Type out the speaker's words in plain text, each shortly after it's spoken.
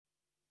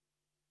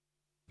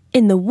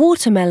In the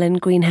watermelon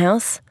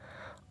greenhouse,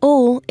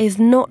 all is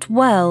not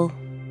well.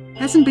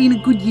 Hasn't been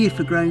a good year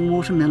for growing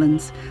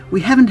watermelons.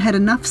 We haven't had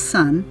enough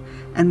sun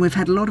and we've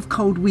had a lot of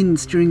cold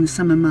winds during the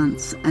summer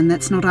months, and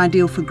that's not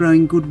ideal for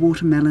growing good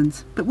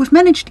watermelons. But we've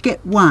managed to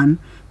get one,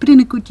 but in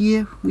a good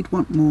year we'd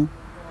want more.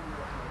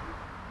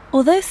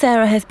 Although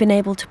Sarah has been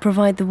able to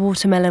provide the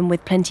watermelon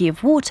with plenty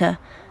of water,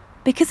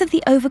 because of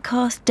the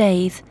overcast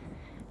days,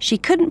 she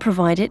couldn't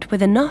provide it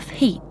with enough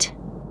heat.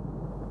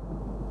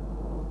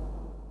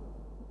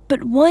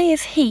 But why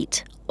is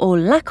heat, or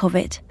lack of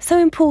it, so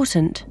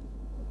important?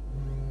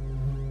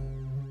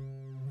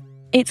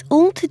 It's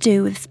all to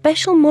do with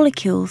special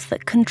molecules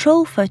that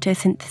control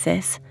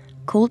photosynthesis,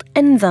 called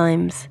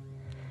enzymes.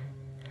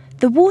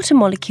 The water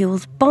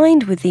molecules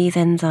bind with these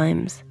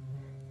enzymes.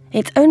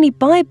 It's only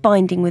by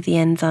binding with the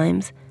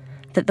enzymes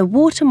that the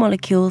water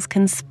molecules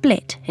can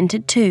split into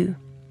two.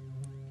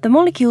 The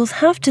molecules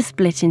have to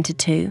split into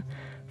two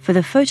for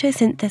the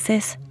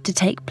photosynthesis to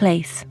take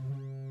place.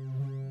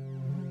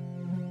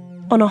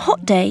 On a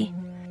hot day,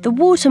 the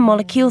water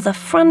molecules are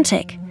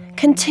frantic,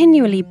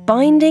 continually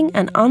binding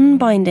and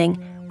unbinding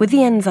with the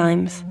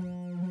enzymes.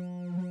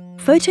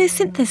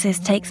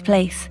 Photosynthesis takes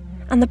place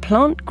and the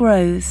plant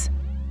grows.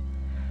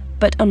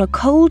 But on a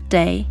cold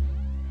day,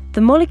 the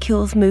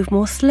molecules move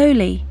more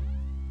slowly.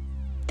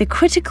 The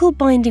critical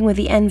binding with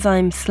the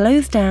enzyme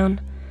slows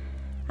down,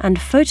 and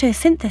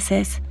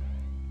photosynthesis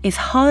is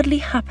hardly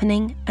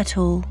happening at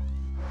all.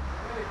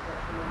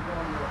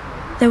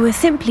 There were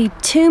simply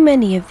too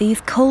many of these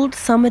cold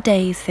summer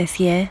days this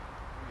year.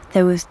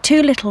 There was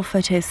too little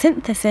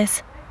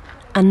photosynthesis,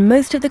 and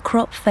most of the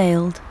crop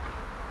failed.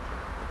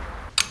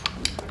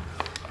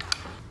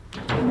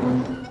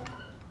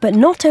 But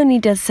not only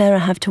does Sarah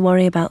have to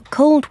worry about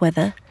cold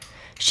weather,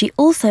 she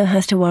also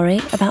has to worry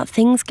about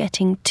things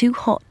getting too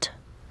hot.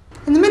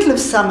 In the middle of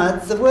summer,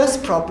 the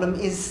worst problem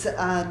is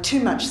too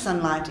much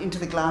sunlight into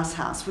the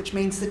glasshouse, which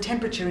means the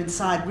temperature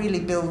inside really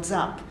builds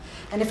up.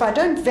 And if I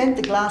don't vent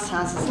the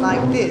glasshouses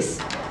like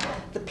this,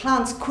 the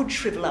plants could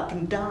shrivel up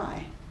and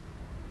die.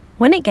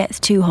 When it gets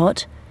too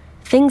hot,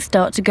 things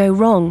start to go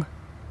wrong.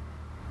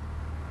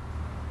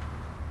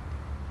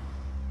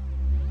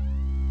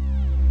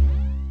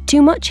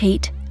 Too much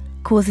heat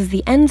causes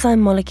the enzyme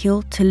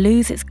molecule to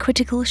lose its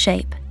critical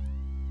shape.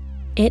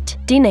 It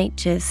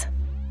denatures.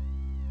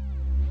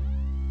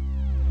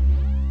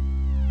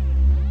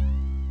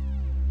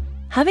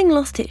 Having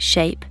lost its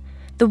shape,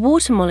 the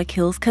water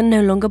molecules can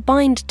no longer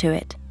bind to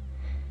it.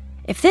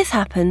 If this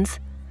happens,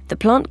 the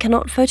plant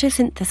cannot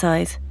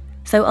photosynthesize,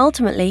 so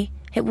ultimately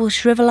it will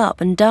shrivel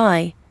up and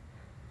die.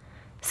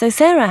 So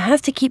Sarah has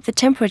to keep the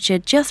temperature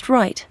just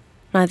right,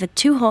 neither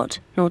too hot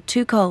nor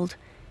too cold,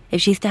 if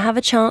she's to have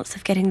a chance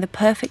of getting the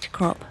perfect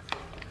crop.